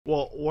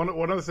Well, one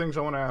of the things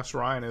I want to ask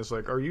Ryan is,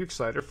 like, are you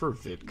excited for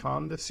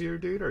VidCon this year,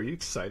 dude? Are you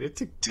excited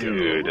to go?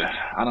 Dude,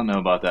 I don't know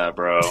about that,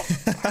 bro.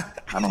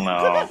 I don't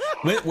know.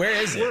 Where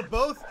is it? We're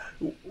both...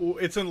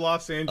 It's in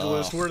Los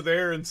Angeles. We're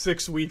there in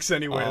 6 weeks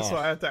anyway, so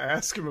I had to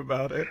ask him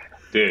about it.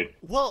 Dude.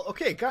 Well,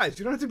 okay, guys,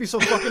 you don't have to be so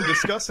fucking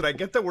disgusted. I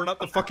get that we're not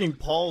the fucking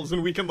Pauls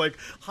and we can, like,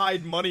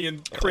 hide money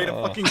and create a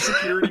fucking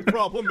security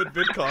problem at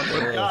VidCon,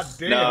 but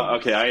goddamn. No,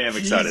 okay, I am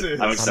excited. Jesus.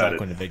 I'm excited.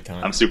 I'm not going to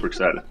VidCon. I'm super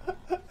excited.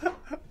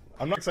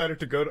 I'm not excited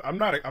to go to... I'm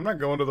not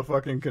going to the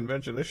fucking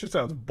convention. This shit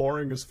sounds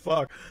boring as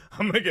fuck.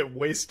 I'm gonna get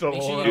wasted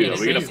all Dude,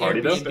 are we gonna party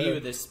though?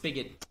 With a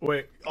spigot.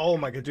 Wait, oh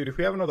my god, dude, if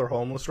we have another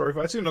homeless story, if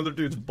I see another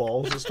dude's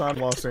balls this time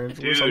in Los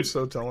Angeles, Dude, I'm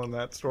so telling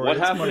that story. What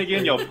happened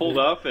again? Y'all pulled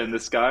up and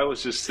this guy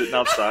was just sitting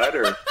outside,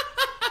 or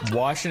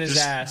washing his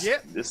ass. Yeah.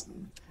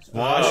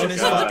 Washing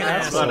his fucking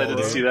That's asshole. I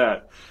didn't see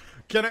that.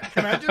 Can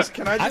I just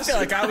I feel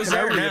like I was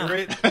there now.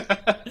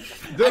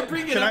 I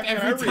bring it up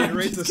every time.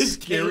 Reiterate the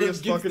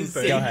scariest fucking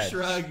thing? Go ahead.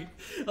 Shrug.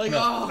 Like,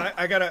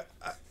 I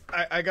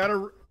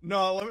gotta.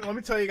 No, let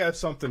me tell you guys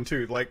something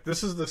too. Like,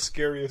 this is the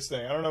scariest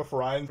thing. I don't know if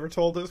Ryan ever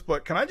told this,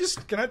 but can I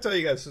tell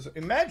you guys this?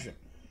 Imagine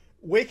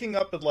waking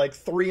up at like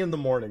 3 in the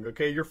morning.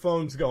 Okay, your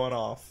phone's going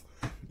off.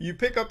 You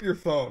pick up your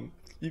phone.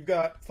 You've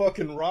got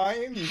fucking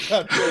Ryan. You've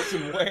got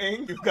Wilson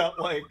Wang. You've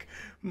got like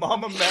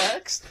Mama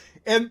Max.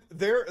 And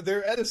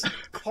they're at a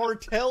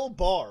cartel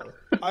bar.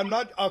 I'm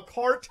not a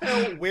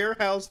cartel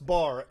warehouse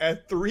bar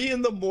at 3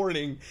 in the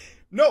morning.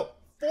 No,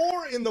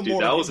 4 in the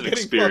morning. That was an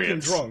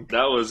experience. Drunk.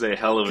 That was a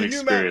hell of an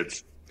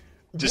experience.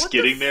 Just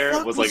getting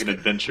there was like an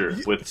adventure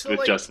with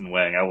like, Justin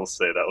Wang. I will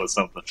say that was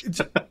something.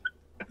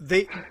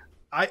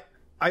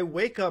 I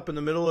wake up in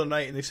the middle of the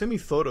night and they send me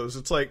photos.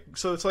 It's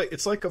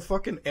like a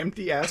fucking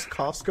empty ass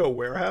Costco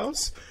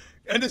warehouse.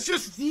 And it's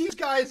just these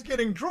guys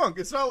getting drunk.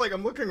 It's not like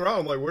I'm looking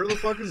around, I'm like, where the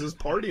fuck is this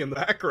party in the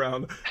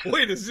background?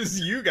 Wait, it's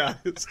just you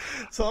guys.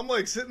 So I'm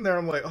like sitting there,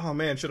 I'm like, oh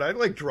man, should I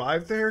like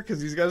drive there?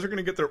 Because these guys are going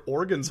to get their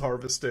organs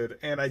harvested.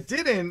 And I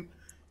didn't.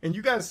 And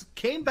you guys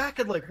came back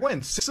at like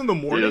when? 6 in the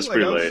morning? Yeah,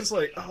 like I was just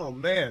like, oh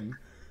man,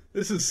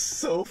 this is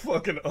so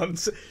fucking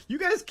unsafe. You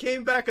guys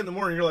came back in the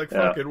morning, you're like,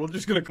 fuck it, we're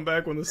just going to come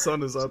back when the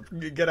sun is up.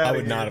 Get out of here. I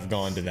would not have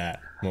gone to that.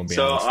 Won't be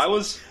So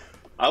honest.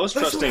 I was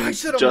trusting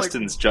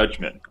Justin's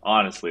judgment,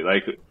 honestly.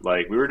 Like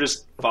we were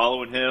just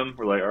following him.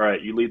 We're like, all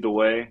right, you lead the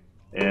way.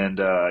 And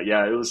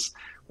yeah, it was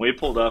when we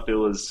pulled up.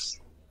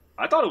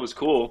 I thought it was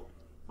cool,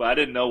 but I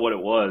didn't know what it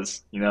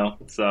was, you know.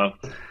 So,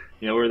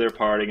 you know, we were there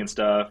partying and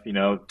stuff, you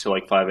know, till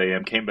like 5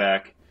 a.m. Came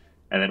back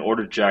and then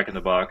ordered Jack in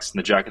the Box, and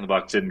the Jack in the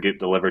Box didn't get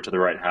delivered to the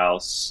right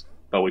house,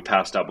 but we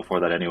passed out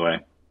before that anyway.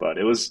 But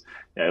it was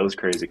a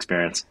crazy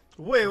experience.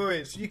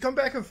 Wait. So you come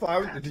back in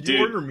 5? Did you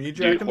order me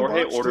Jack in the Box?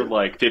 Jorge ordered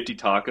like 50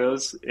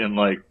 tacos and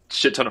like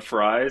shit ton of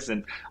fries,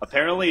 and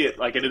apparently it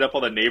like ended up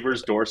on the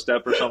neighbor's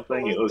doorstep or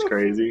something. It was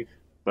crazy,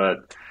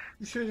 but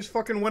you should have just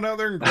fucking went out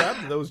there and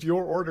grabbed it. That was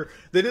your order.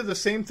 They did the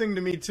same thing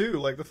to me too.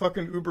 Like the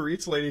fucking Uber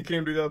Eats lady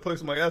came to the other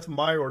place. I'm like, that's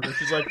my order.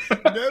 She's like,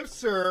 no,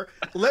 sir.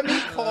 Let me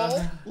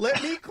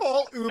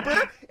call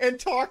Uber and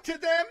talk to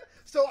them,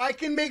 so I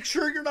can make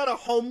sure you're not a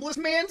homeless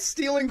man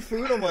stealing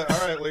food. I'm like,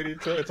 all right, lady,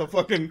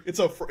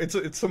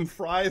 it's some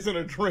fries and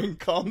a drink.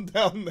 Calm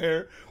down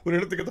there. We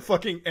don't have to get the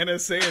fucking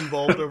NSA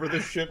involved over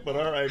this shit. But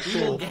all right,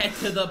 cool. We'll get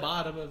to the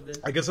bottom of this.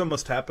 I guess that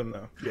must happen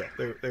though. Yeah,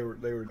 they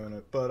were doing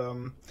it. But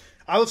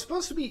I was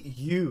supposed to meet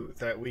you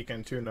that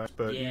weekend too, nice,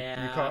 but you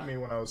caught me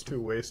when I was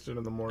too wasted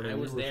in the morning. I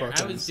was there.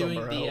 I was doing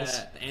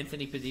the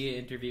Anthony Padilla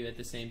interview at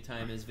the same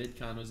time as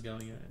VidCon was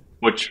going on.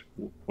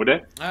 What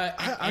day?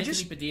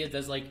 Anthony Padilla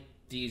does like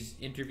these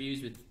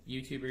interviews with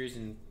YouTubers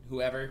and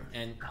whoever,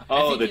 and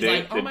the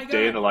day, like, oh my God,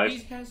 day in the life.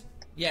 These guys.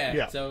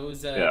 So it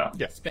was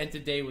spent a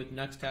day with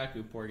Nux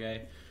Taku, poor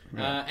guy,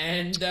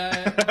 and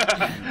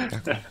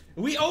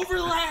we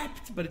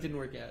overlapped, but it didn't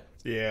work out.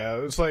 Yeah,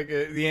 it was like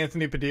the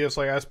Anthony Padilla's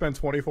like I spent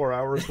 24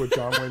 hours with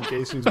John Wayne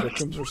Gacy's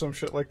victims or some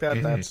shit like that.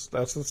 Mm-hmm.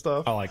 That's the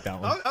stuff. I like that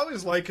one. I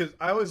always like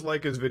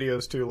his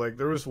videos too. Like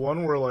there was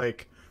one where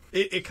like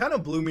it kind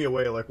of blew me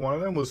away. Like one of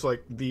them was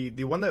like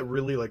the one that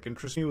really like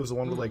interested me was the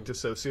one with like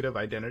dissociative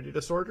identity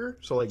disorder.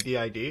 So like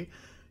DID.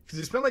 Because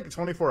he spent like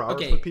 24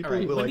 hours with people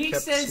who like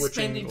kept switching like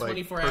spending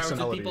 24 hours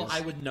with people, I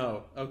would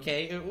know.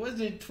 Okay, it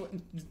wasn't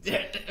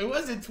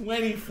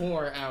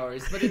 24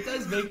 hours, but it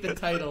does make the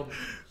title.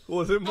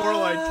 Was it more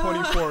like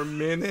 24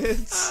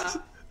 minutes?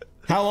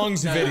 How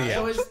long's the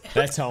video?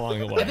 That's how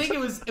long it was. I think it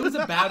was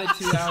about a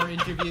 2-hour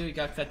interview. It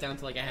got cut down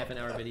to like a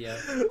half-an-hour video.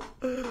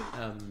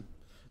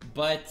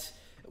 But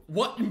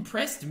what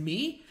impressed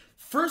me,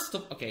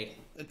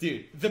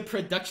 dude, the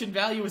production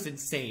value was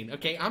insane.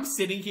 Okay, I'm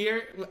sitting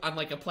here on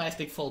like a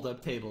plastic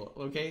fold-up table.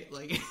 Okay,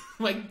 like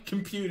my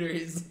computer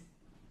is.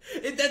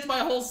 That's my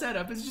whole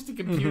setup. It's just a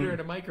computer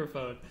and a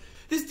microphone.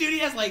 This dude, he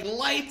has like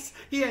lights.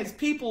 He has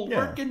people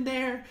working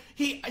there.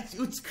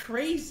 It's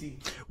crazy.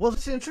 Well,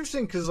 it's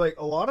interesting because like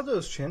a lot of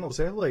those channels,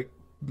 they have like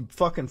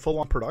fucking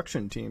full-on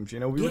production teams. You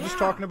know, we were just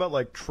talking about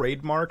like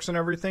trademarks and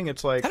everything.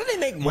 It's like, how do they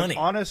make money?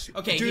 Honest,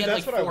 okay, dude, he had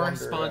that's like what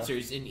 4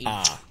 sponsors in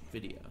each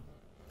video.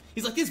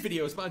 He's like, this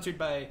video is sponsored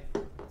by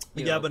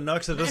Yeah, but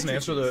Nux, it doesn't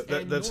answer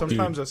that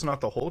sometimes that's not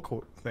the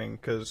whole thing,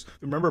 because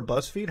remember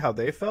BuzzFeed, how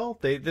they fell?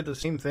 They did the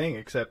same thing,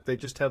 except they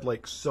just had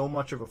like so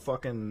much of a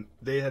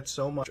they had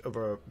so much of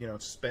a,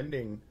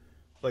 spending,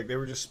 like they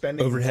were just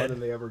spending overhead more than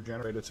they ever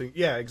generated. So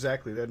yeah,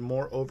 exactly. They had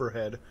more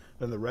overhead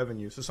than the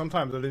revenue. So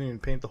sometimes they didn't even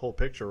paint the whole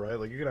picture, right?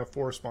 Like you could have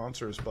 4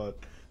 sponsors, but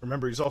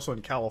remember he's also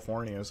in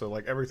California, so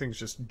like everything's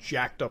just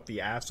jacked up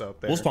the ass out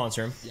there. We'll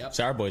sponsor him. Yep.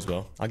 Sour Boys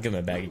will. I'll give him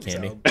a bag of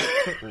candy.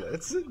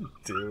 Let's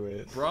do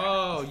it,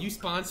 bro. You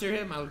sponsor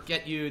him, I'll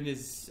get you in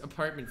his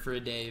apartment for a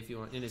day if you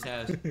want, in his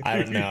house. I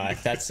don't know.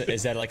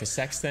 Is that like a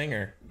sex thing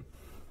or?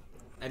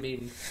 I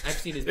mean, I've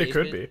seen his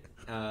basement. It could be.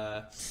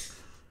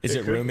 Is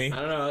it roomy? I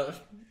don't know.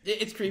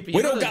 It's creepy.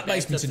 We don't got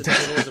basements in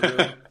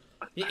town.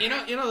 You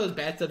know those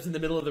bathtubs in the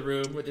middle of the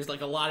room where there's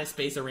like a lot of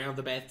space around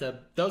the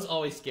bathtub? Those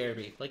always scare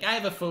me. Like I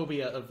have a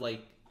phobia of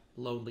like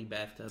lonely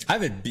bathtubs. I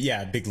have a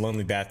big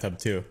lonely bathtub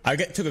too. I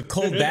took a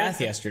cold bath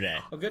yesterday.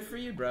 Oh, good for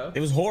you, bro. It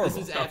was horrible.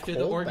 This is after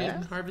the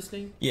organ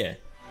harvesting? Yeah.